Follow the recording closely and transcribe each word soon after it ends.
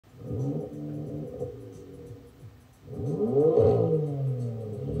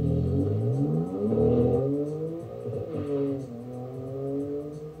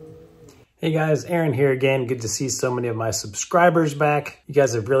Hey guys, Aaron here again. Good to see so many of my subscribers back. You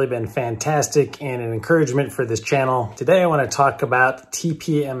guys have really been fantastic and an encouragement for this channel. Today I want to talk about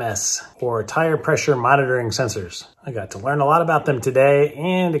TPMS, or tire pressure monitoring sensors. I got to learn a lot about them today,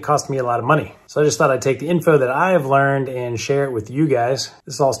 and it cost me a lot of money. So I just thought I'd take the info that I have learned and share it with you guys.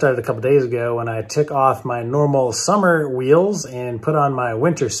 This all started a couple days ago when I took off my normal summer wheels and put on my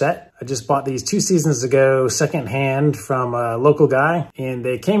winter set. I just bought these 2 seasons ago secondhand from a local guy, and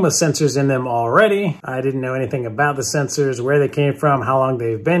they came with sensors in them already. I didn't know anything about the sensors, where they came from, how long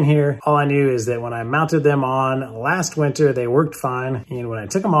they've been here. All I knew is that when I mounted them on last winter, they worked fine, and when I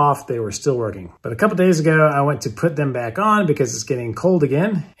took them off, they were still working. But a couple days ago, I went to put them back on because it's getting cold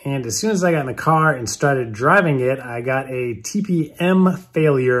again, and as soon as I got in the car and started driving it, I got a TPM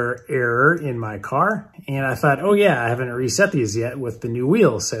failure error in my car, and I thought, oh yeah, I haven't reset these yet with the new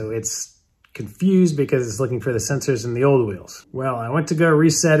wheels, so it's confused because it's looking for the sensors in the old wheels. Well, I went to go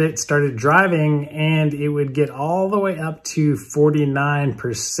reset it, started driving, and it would get all the way up to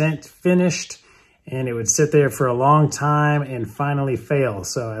 49% finished, and it would sit there for a long time and finally fail.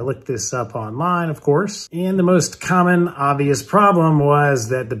 So I looked this up online, of course, and the most common obvious problem was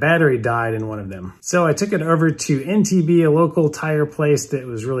that the battery died in one of them. So I took it over to NTB, a local tire place that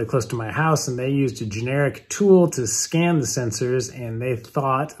was really close to my house, and they used a generic tool to scan the sensors, and they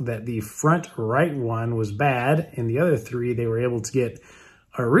thought that the front right one was bad, and the other 3 they were able to get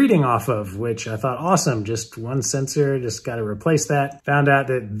a reading off of, which I thought, awesome, just one sensor, just got to replace that. Found out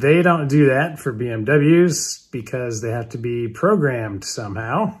that they don't do that for BMWs because they have to be programmed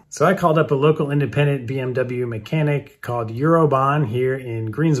somehow. So I called up a local independent BMW mechanic called Eurobahn here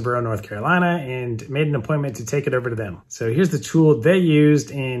in Greensboro, North Carolina, and made an appointment to take it over to them. So here's the tool they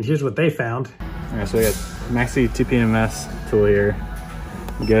used, and here's what they found. All right, so we got Maxi TPMS tool here.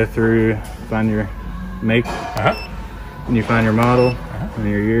 You go through, find your make, and you find your model, and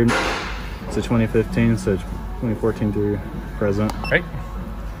your year. It's a 2015, so 2014 through present. Right.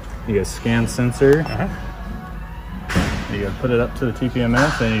 You go scan sensor. You go put it up to the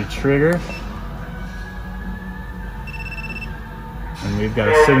TPMS, and you trigger. And we've got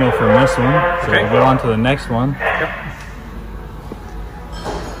a signal from this one, so we'll go on to the next one.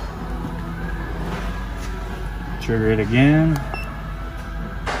 Trigger it again.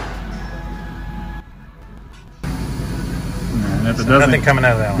 If it doesn't, nothing coming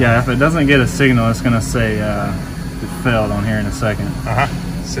out of that one. Yeah, if it doesn't get a signal, it's going to say it failed on here in a second.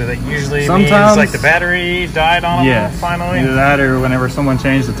 So that usually means like the battery died on them finally? Either that, or whenever someone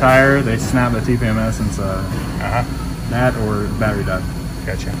changed the tire, they snap the TPMS and that, or the battery died.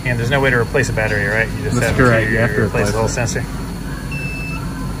 Gotcha. And there's no way to replace a battery, right? You just have to, you have to replace the whole sensor.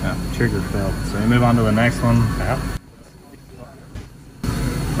 Yeah, trigger failed. So we move on to the next one.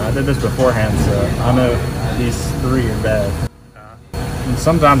 I did this beforehand, so I know these 3 are bad. And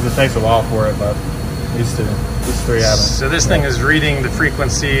sometimes it takes a while for it, but these 3 haven't. So this thing is reading the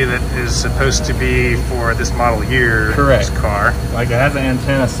frequency that is supposed to be for this model year. Correct. This car. Like it has an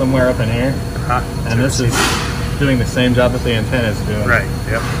antenna somewhere up in here, and this is doing the same job that the antenna is doing. Right.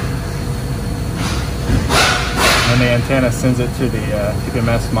 Yep. And the antenna sends it to the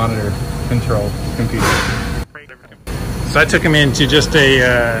TPMS monitor control computer. So I took them into just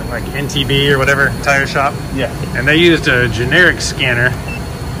a like NTB or whatever tire shop. Yeah. And they used a generic scanner,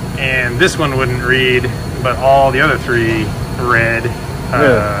 and this one wouldn't read, but all the other 3 read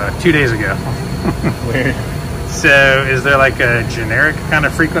 2 days ago. Weird. So is there like a generic kind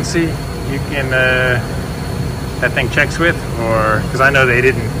of frequency you can that thing checks with, or because I know they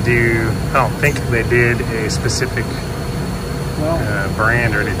didn't do, I don't think they did a specific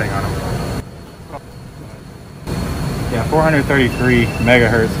brand or anything on them. Yeah, 433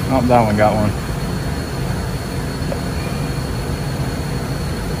 megahertz. Oh, that one got one.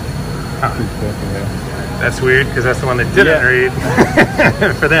 That's weird, because that's the one that didn't read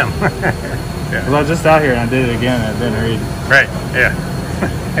for them. Well, I was just out here and I did it again and it didn't read. Right, yeah.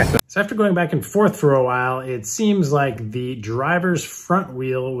 So after going back and forth for a while, it seems like the driver's front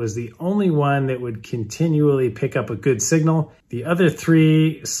wheel was the only one that would continually pick up a good signal. The other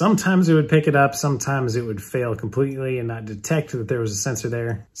 3, sometimes it would pick it up, sometimes it would fail completely and not detect that there was a sensor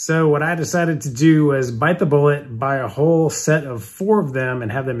there. So what I decided to do was bite the bullet, buy a whole set of 4 of them and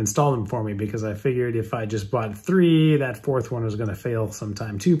have them install them for me, because I figured if I just bought 3, that 4th one was going to fail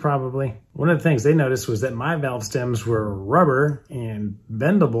sometime too, probably. One of the things they noticed was that my valve stems were rubber and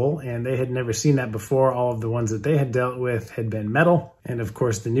bendable, and they had never seen that before. All of the ones that they had dealt with had been metal. And of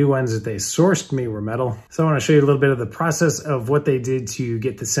course, the new ones that they sourced me were metal. So I want to show you a little bit of the process of what they did to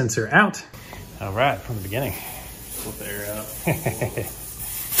get the sensor out. All right, from the beginning. Flip the air out.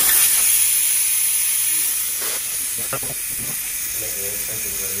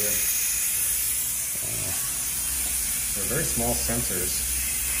 They're very small sensors,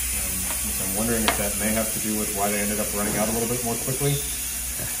 which I'm wondering if that may have to do with why they ended up running out a little bit more quickly.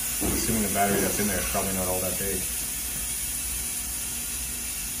 I'm assuming the battery that's in there is probably not all that big.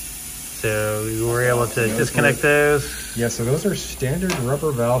 So we were able to disconnect those? Yeah, so those are standard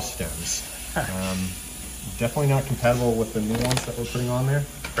rubber valve stems. Definitely not compatible with the new ones that we're putting on there.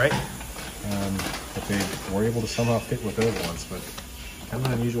 Right. But they were able to somehow fit with those ones, but kind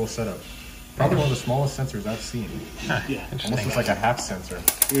of an unusual setup. Probably one of the smallest sensors I've seen. Yeah, almost looks like a half sensor.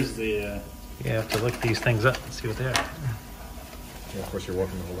 Here's the... You have to look these things up and see what they are. Yeah, of course you're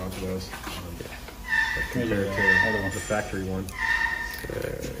welcome to hold on to those. But compared to the factory one. So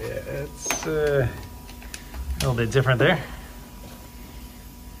yeah, it's a little bit different there.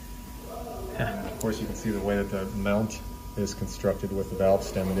 Of course you can see the way that the mount is constructed with the valve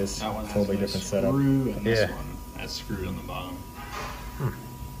stem. It is a totally different setup. And this one has screw on the bottom.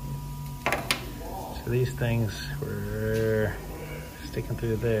 So these things were sticking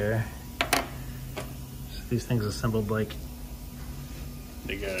through there. So these things assembled like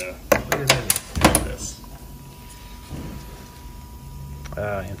They go what is it? like this.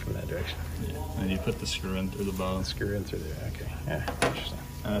 In from that direction. Yeah. And you put the screw in through the bottom. Screw in through there. Okay. Yeah. Interesting.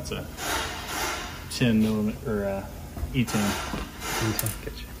 And that's a 10 millimeter or E10.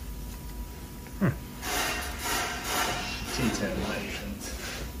 Gotcha. T10 license.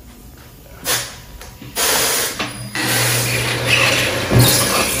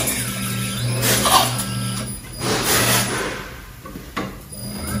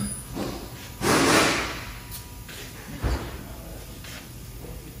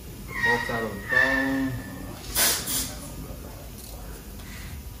 Bolts out of the bone.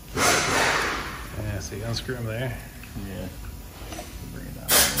 Yeah, so you unscrew them there. Yeah. Bring it down.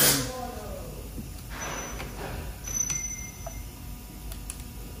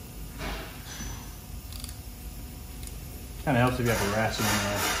 Kind of helps if you have a ratchet in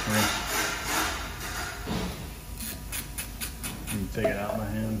there. You can take it out by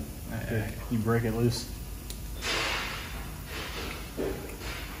hand after you break it loose.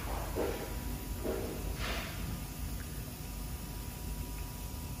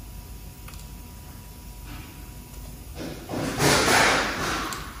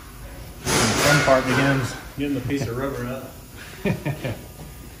 The fun part begins getting the piece of rubber out.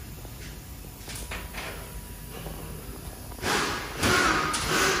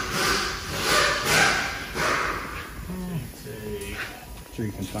 Sure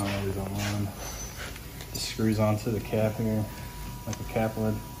you can find all these online. It screws onto the cap here, like a cap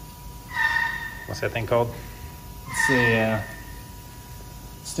lid. What's that thing called? It's a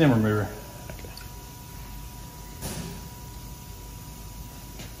stem remover. Okay.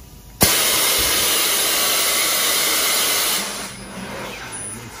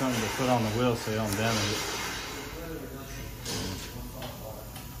 You need something to put on the wheel so you don't damage it.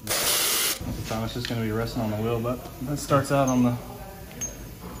 This time it's just going to be resting on the wheel, but that starts out on the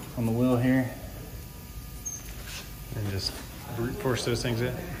wheel here. And just brute force those things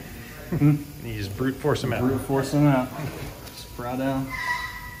in. You just brute force them out. Brute force them out. Spray down.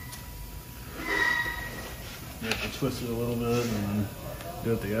 You have to twist it a little bit and then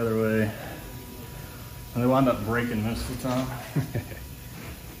do it the other way. And they wind up breaking most of the time.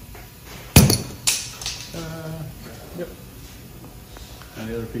 Yep. And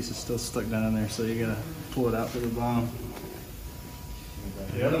the other piece is still stuck down in there, so you gotta pull it out through the bottom.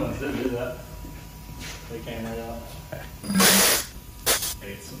 The other ones didn't do that. They came right out.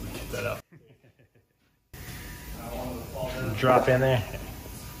 Hey, so let me get that out. Drop in there.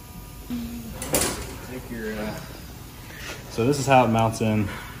 Take your. So this is how it mounts in.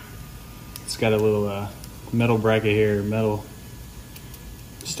 It's got a little metal bracket here, metal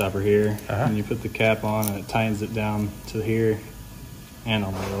stopper here, and you put the cap on, and it tightens it down to here and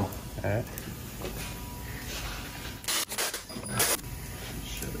on the wheel. All right.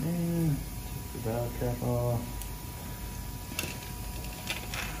 Shove it in. Take the valve cap off.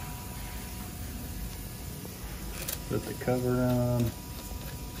 Put the cover on.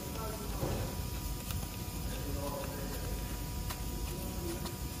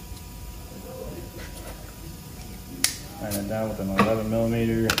 Tighten it down with an 11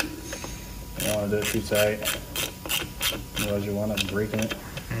 millimeter. You don't want to do it too tight, otherwise you wind up breaking it.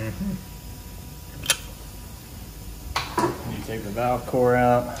 You take the valve core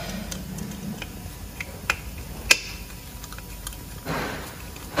out.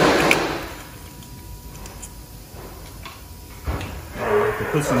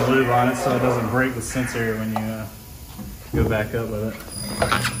 Put some lube on it so it doesn't break the sensor when you go back up with it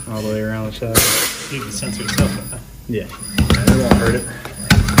all the way around the shaft. Leave the sensor itself. Yeah, it won't hurt it.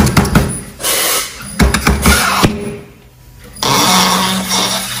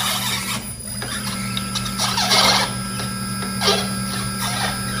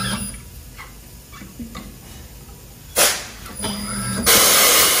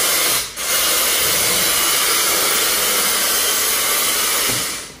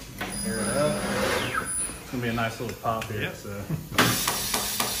 gonna be a nice little pop here. Yep. So.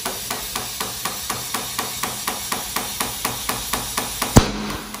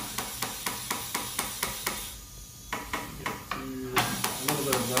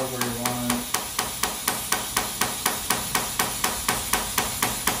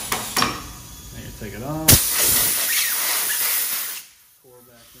 Take it off, pour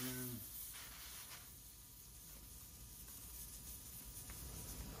back in.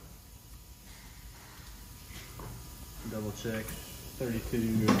 Double check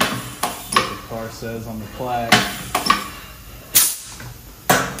 32, what the car says on the plaque.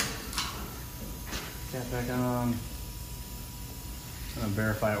 Cap back on. I'm gonna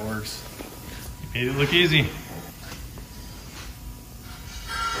verify it works. Made it look easy.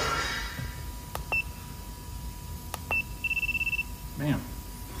 Bam.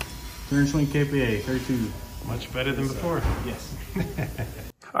 220 kPa, 32. Much better than before. Yes.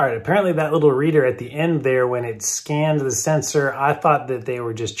 All right, apparently that little reader at the end there, when it scanned the sensor, I thought that they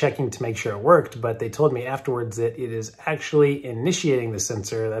were just checking to make sure it worked, but they told me afterwards that it is actually initiating the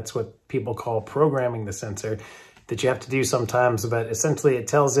sensor. That's what people call programming the sensor, that you have to do sometimes, but essentially it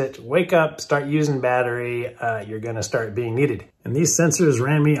tells it, wake up, start using battery, you're gonna start being needed. And these sensors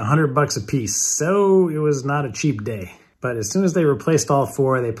ran me $100 a piece, so it was not a cheap day. But as soon as they replaced all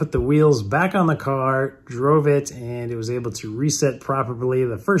four, they put the wheels back on the car, drove it, and it was able to reset properly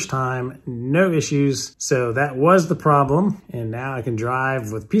the first time, no issues. So that was the problem. And now I can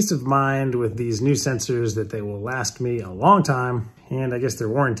drive with peace of mind with these new sensors that they will last me a long time. And I guess they're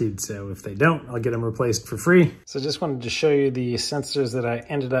warranted, so if they don't, I'll get them replaced for free. So just wanted to show you the sensors that I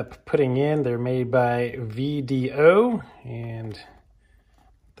ended up putting in. They're made by VDO, and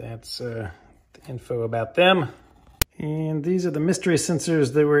that's the info about them. And these are the mystery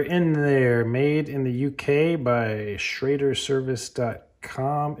sensors that were in there, made in the UK by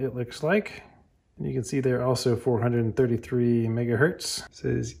schraderservice.com, it looks like. And you can see they're also 433 megahertz. It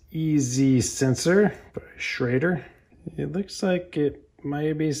says Easy Sensor by Schrader. It looks like it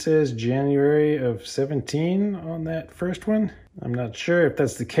maybe says January of 17 on that first one. I'm not sure if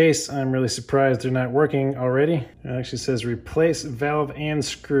that's the case. I'm really surprised they're not working already. It actually says replace valve and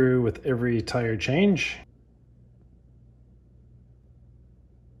screw with every tire change.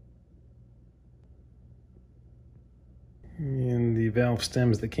 And the valve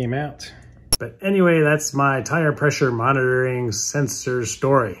stems that came out. But anyway, that's my tire pressure monitoring sensor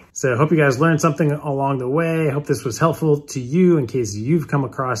story. So I hope you guys learned something along the way. I hope this was helpful to you in case you've come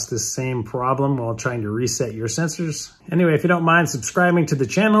across this same problem while trying to reset your sensors. Anyway, if you don't mind subscribing to the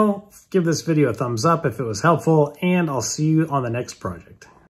channel, give this video a thumbs up if it was helpful, and I'll see you on the next project.